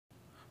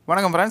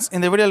வணக்கம் ஃப்ரெண்ட்ஸ்.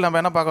 இந்த வீடியோவில் நம்ம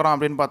என்ன பார்க்குறோம்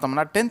அப்படின்னு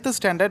பார்த்தோம்னா 10th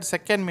ஸ்டாண்டர்ட்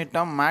செகண்ட்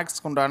மிட்டம்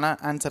மேக்ஸ்க்கு உண்டான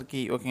ஆன்சர் கீ.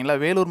 ஓகேங்களா,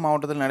 வேலூர்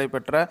மாவட்டத்தில்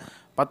நடைபெற்ற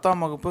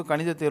 10ஆம் வகுப்பு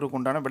கணித தேர்வுக்கு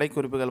உண்டான விடை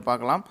குறிப்புகள்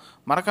பார்க்கலாம்.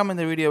 மறக்காமல்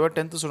இந்த வீடியோவை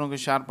 10th ஸ்டூடெண்ட்க்கு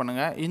ஷேர்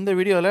பண்ணுங்கள். இந்த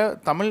வீடியோவில்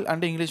தமிழ்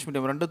அண்ட் இங்கிலீஷ்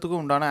மீடியம்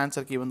ரெண்டுத்துக்கும் உண்டான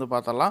ஆன்சர் கீ வந்து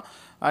பார்த்தலாம்.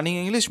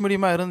 நீங்கள் இங்கிலீஷ்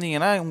மீடியமாக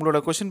இருந்தீங்கன்னா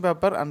உங்களோட கொஸ்டின்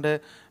பேப்பர் அண்டு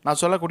நான்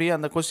சொல்லக்கூடிய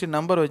அந்த கொஸ்டின்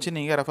நம்பர் வச்சு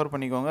நீங்கள் ரெஃபர்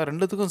பண்ணிக்கோங்க.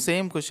 ரெண்டுத்துக்கும்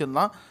சேம் கொஸ்டின்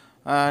தான்.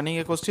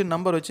 நீங்கள் கொஸ்டின்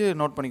நம்பர் வச்சு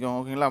நோட் பண்ணிக்கோங்க.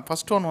 ஓகேங்களா,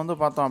 ஃபஸ்ட் ஒன் வந்து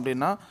பார்த்தோம்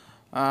அப்படின்னா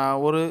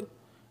ஒரு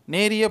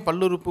நேரிய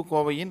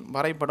பல்லுறுப்புக்கோவையின்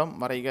வரைபடம்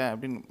வரைக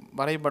அப்படின்னு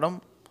வரைபடம்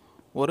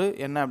ஒரு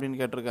என்ன அப்படின்னு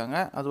கேட்டிருக்காங்க.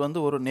 அது வந்து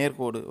ஒரு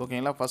நேர்கோடு.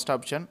 ஓகேங்களா, ஃபஸ்ட்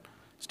ஆப்ஷன்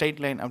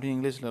ஸ்ட்ரெயிட் லைன் அப்படின்னு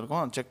இங்கிலீஷில் இருக்கும்,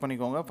 அது செக்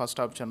பண்ணிக்கோங்க.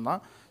 ஃபஸ்ட் ஆப்ஷன்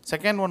தான்.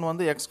 செகண்ட் ஒன்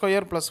வந்து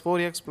x² +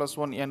 4x +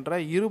 1 என்ற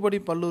இருபடி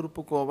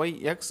பல்லுறுப்புக்கோவை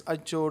எக்ஸ்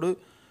அச்சோடு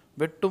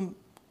வெட்டும்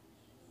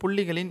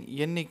புள்ளிகளின்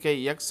எண்ணிக்கை.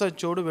 எக்ஸ்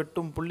அச்சோடு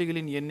வெட்டும்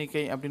புள்ளிகளின்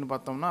எண்ணிக்கை அப்படின்னு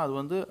பார்த்தோம்னா அது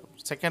வந்து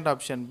செகண்ட்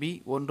ஆப்ஷன் பி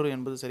 1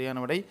 என்பது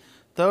சரியான விடை.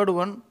 Third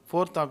one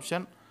fourth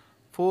option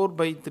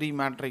 4/3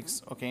 matrix.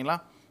 ஓகேங்களா,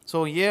 ஸோ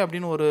ஏ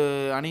அப்படின்னு ஒரு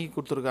அணி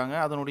கொடுத்துருக்காங்க,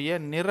 அதனுடைய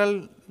நிரல்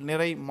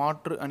நிறை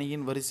மாற்று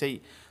அணியின் வரிசை.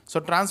 ஸோ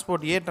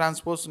டிரான்ஸ்போர்ட் ஏ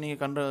டிரான்ஸ்போஸ் நீங்கள்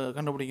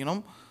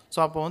கண்டுபிடிக்கணும். ஸோ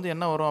அப்போ வந்து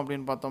என்ன வரும்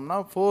அப்படின்னு பார்த்தோம்னா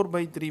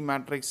 4/3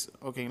 மேட்ரிக்ஸ்.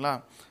 ஓகேங்களா,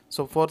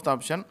 ஸோ ஃபோர்த்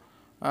ஆப்ஷன்.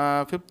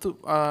 ஃபிஃப்த்து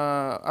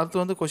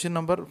அடுத்து வந்து கொஷின்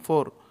நம்பர்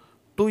 4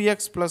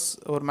 2x +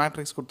 ஒரு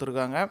மேட்ரிக்ஸ்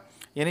கொடுத்துருக்காங்க.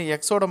 ஏன்னா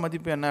எக்ஸோட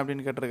மதிப்பு என்ன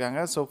அப்படின்னு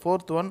கேட்டிருக்காங்க. So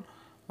fourth one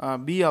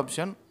B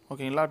option.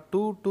 ஓகேங்களா,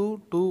 2 2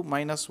 2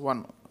 -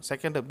 1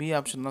 செகண்ட் பி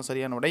ஆப்ஷன் தான்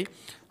சரியான விடை.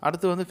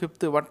 அடுத்து வந்து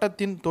ஃபிஃப்த்து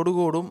வட்டத்தின்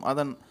தொடுகோடும்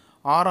அதன்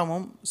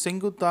ஆரமும்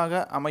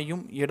செங்குத்தாக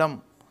அமையும் இடம்.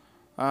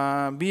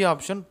 B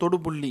option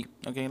தொடுபுள்ளி.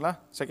 ஓகேங்களா,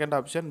 செகண்ட்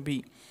ஆப்ஷன் பி.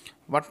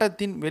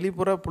 வட்டத்தின்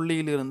வெளிப்புற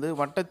புள்ளியிலிருந்து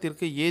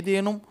வட்டத்திற்கு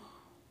ஏதேனும்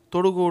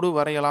தொடுகோடு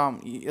வரையலாம்.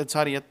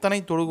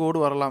 எத்தனை தொடுகோடு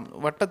வரலாம்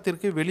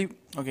வட்டத்திற்கு வெளி.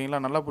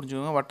 ஓகேங்களா, நல்லா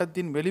புரிஞ்சுக்கோங்க.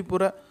 வட்டத்தின்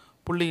வெளிப்புற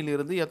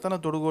புள்ளியிலிருந்து எத்தனை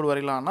தொடுகோடு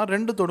வரையலாம்னா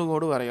 2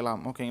 தொடுகோடு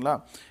வரையலாம். ஓகேங்களா,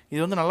 இது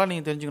வந்து நல்லா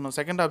நீங்கள் தெரிஞ்சுக்கணும்.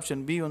 செகண்ட்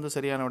ஆப்ஷன் பி வந்து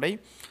சரியான விடை.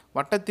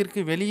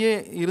 வட்டத்திற்கு வெளியே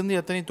இருந்து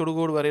எத்தனை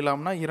தொடுகோடு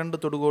வரையலாம்னா 2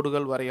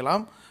 தொடுகோடுகள்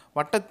வரையலாம்.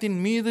 வட்டத்தின்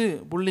மீது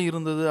புள்ளி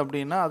இருந்தது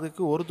அப்படின்னா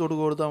அதுக்கு ஒரு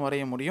தொடுகோடு தான்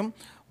வரைய முடியும்.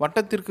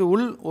 வட்டத்திற்கு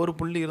உள் ஒரு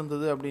புள்ளி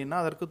இருந்தது அப்படின்னா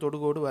அதற்கு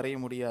தொடுகோடு வரைய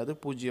முடியாது,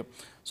 0.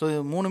 ஸோ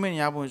இது மூணுமே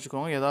ஞாபகம்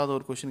வச்சுக்கோங்க, ஏதாவது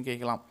ஒரு கொஷின்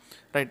கேட்கலாம்.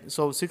 Right,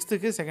 so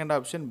 6th second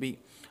option B.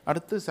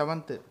 அடுத்து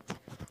 7th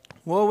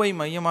ஓவை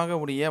மையமாக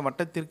உடைய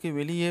வட்டத்திற்கு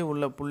வெளியே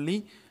உள்ள புள்ளி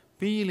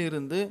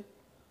பியிலிருந்து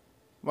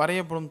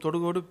வரையப்படும்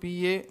தொடுகோடு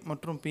பிஏ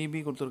மற்றும் பிபி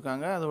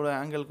கொடுத்துருக்காங்க, அதோட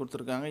ஆங்கிள்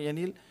கொடுத்துருக்காங்க.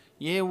 எனில்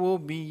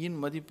ஏஓபியின்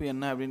மதிப்பு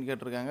என்ன அப்படின்னு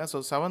கேட்டிருக்காங்க. So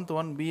 7th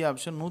one B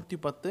option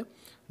 110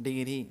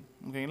 degree.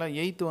 ஓகேங்களா,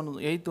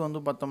 எயித்து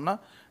வந்து பார்த்தோம்னா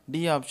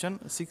டி ஆப்ஷன்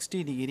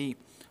 60 டிகிரி.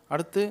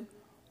 அடுத்து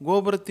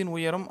கோபுரத்தின்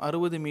உயரம்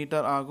 60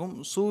 மீட்டர் ஆகும்.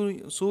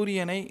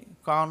 சூரியனை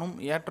காணும்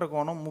ஏற்ற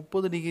கோணம்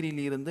 30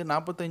 டிகிரியிலிருந்து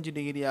 45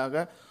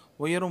 டிகிரியாக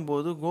உயரும்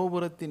போது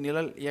கோபுரத்தின்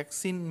நிழல்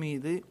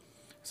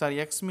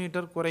எக்ஸ்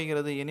மீட்டர்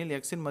குறைகிறது எனில்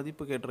எக்ஸின்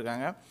மதிப்பு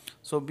கேட்டிருக்காங்க.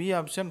 So B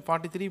option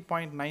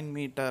 43.9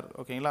 metre.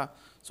 ஓகேங்களா,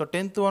 ஸோ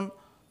 10th ஒன்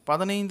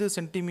 15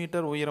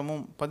 சென்டிமீட்டர்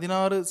உயரமும்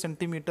 16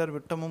 சென்டிமீட்டர்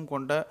விட்டமும்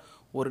கொண்ட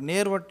ஒரு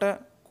நேர்வட்ட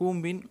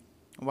கூம்பின்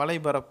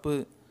வலைபரப்பு.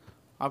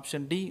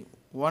 Option D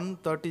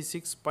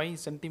 136 by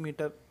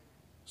centimetre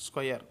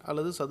square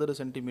அல்லது சதுர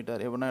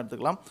சென்டிமீட்டர் எப்படின்னா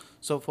எடுத்துக்கலாம்.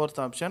 So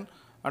fourth option.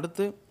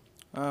 அடுத்து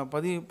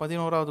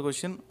 11வது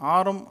கொஸ்டின்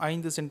ஆரம்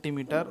 5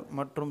 சென்டிமீட்டர்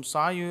மற்றும்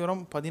சாயுயரம்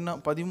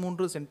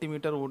 13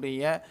 சென்டிமீட்டர்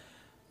உடைய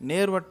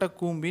நேர்வட்ட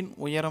கூம்பின்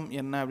உயரம்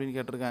என்ன அப்படின்னு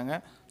கேட்டிருக்காங்க.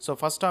 ஸோ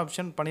ஃபஸ்ட்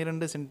ஆப்ஷன்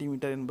 12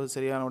 சென்டிமீட்டர் என்பது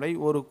சரியான விடை.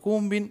 ஒரு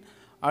கூம்பின்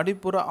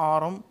அடிப்புற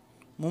ஆரம்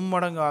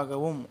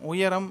மும்மடங்காகவும்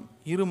உயரம்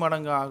 2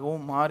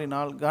 மடங்காகவும்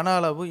மாறினால் கன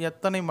அளவு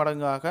எத்தனை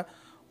மடங்காக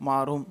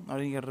மாறும்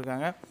அப்படின்னு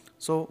கேட்டிருக்காங்க.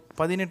 ஸோ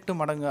 18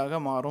 மடங்காக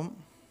மாறும்,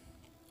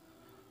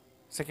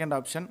 செகண்ட்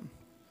ஆப்ஷன்.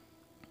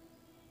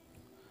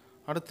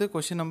 அடுத்து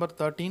question number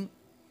 13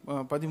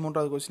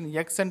 13வது question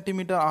X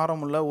centimetre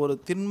ஆரமுள்ள ஒரு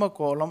திண்ம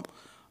கோளம்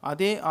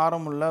அதே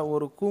ஆரமுள்ள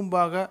ஒரு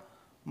கூம்பாக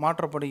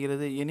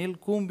மாற்றப்படுகிறது எனில்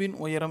கூம்பின்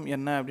உயரம்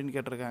என்ன அப்படின்னு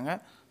கேட்டிருக்காங்க.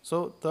 So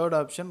third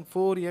option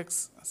 4x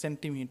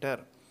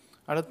centimetre.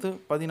 அடுத்து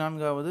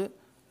 14வது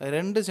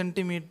 2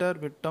 சென்டிமீட்டர்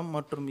விட்டம்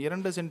மற்றும்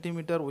 2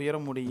 சென்டிமீட்டர்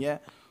உயரமுடைய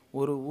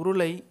ஒரு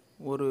உருளை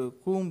ஒரு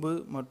கூம்பு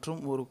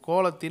மற்றும் ஒரு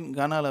கோளத்தின்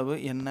கன அளவு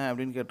என்ன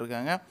அப்படின்னு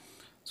கேட்டிருக்காங்க.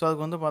 ஸோ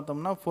அதுக்கு வந்து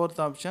பார்த்தோம்னா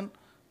ஃபோர்த் ஆப்ஷன்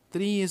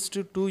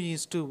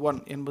 3:2:1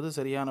 என்பது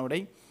சரியான விடை.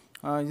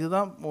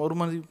 இதுதான் ஒரு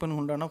மதிப்பெண்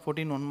உண்டான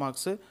 14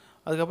 மார்க்ஸு.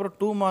 அதுக்கப்புறம்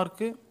 2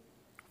 mark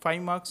 5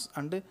 marks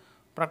and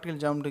practical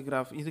geometry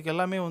graph. இதுக்கு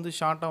எல்லாமே வந்து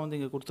ஷார்ட்டாக வந்து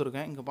இங்கே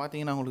கொடுத்துருக்கேன். இங்கே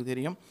பார்த்தீங்கன்னா உங்களுக்கு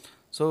தெரியும்.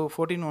 ஸோ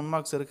 14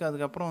 மார்க்ஸ் இருக்குது.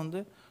 அதுக்கப்புறம்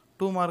வந்து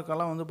 2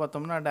 மார்க்கெல்லாம் வந்து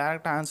பார்த்தோம்னா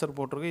டேரெக்டாக ஆன்சர்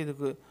போட்டிருக்கு.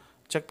 இதுக்கு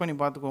செக் பண்ணி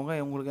பார்த்துக்கோங்க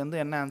உங்களுக்கு வந்து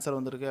என்ன ஆன்சர்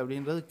வந்திருக்கு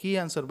அப்படின்றது கீ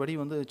ஆன்சர் படி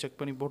வந்து செக்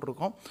பண்ணி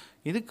போட்டிருக்கோம்.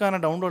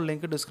 இதுக்கான டவுன்லோட்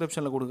லிங்க்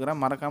டிஸ்கிரிப்ஷனில்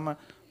கொடுக்குறேன், மறக்காமல்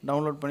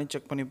டவுன்லோட் பண்ணி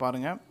செக் பண்ணி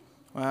பாருங்கள்.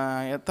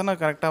 எத்தனை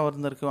கரெக்டாக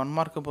வந்திருக்கு 1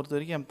 மார்க்கை பொறுத்த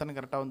வரைக்கும் எத்தனை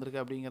கரெக்டாக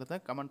வந்திருக்கு அப்படிங்கிறத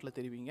கமெண்ட்டில்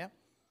தெரிவிங்க.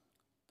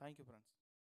 Thank you friends.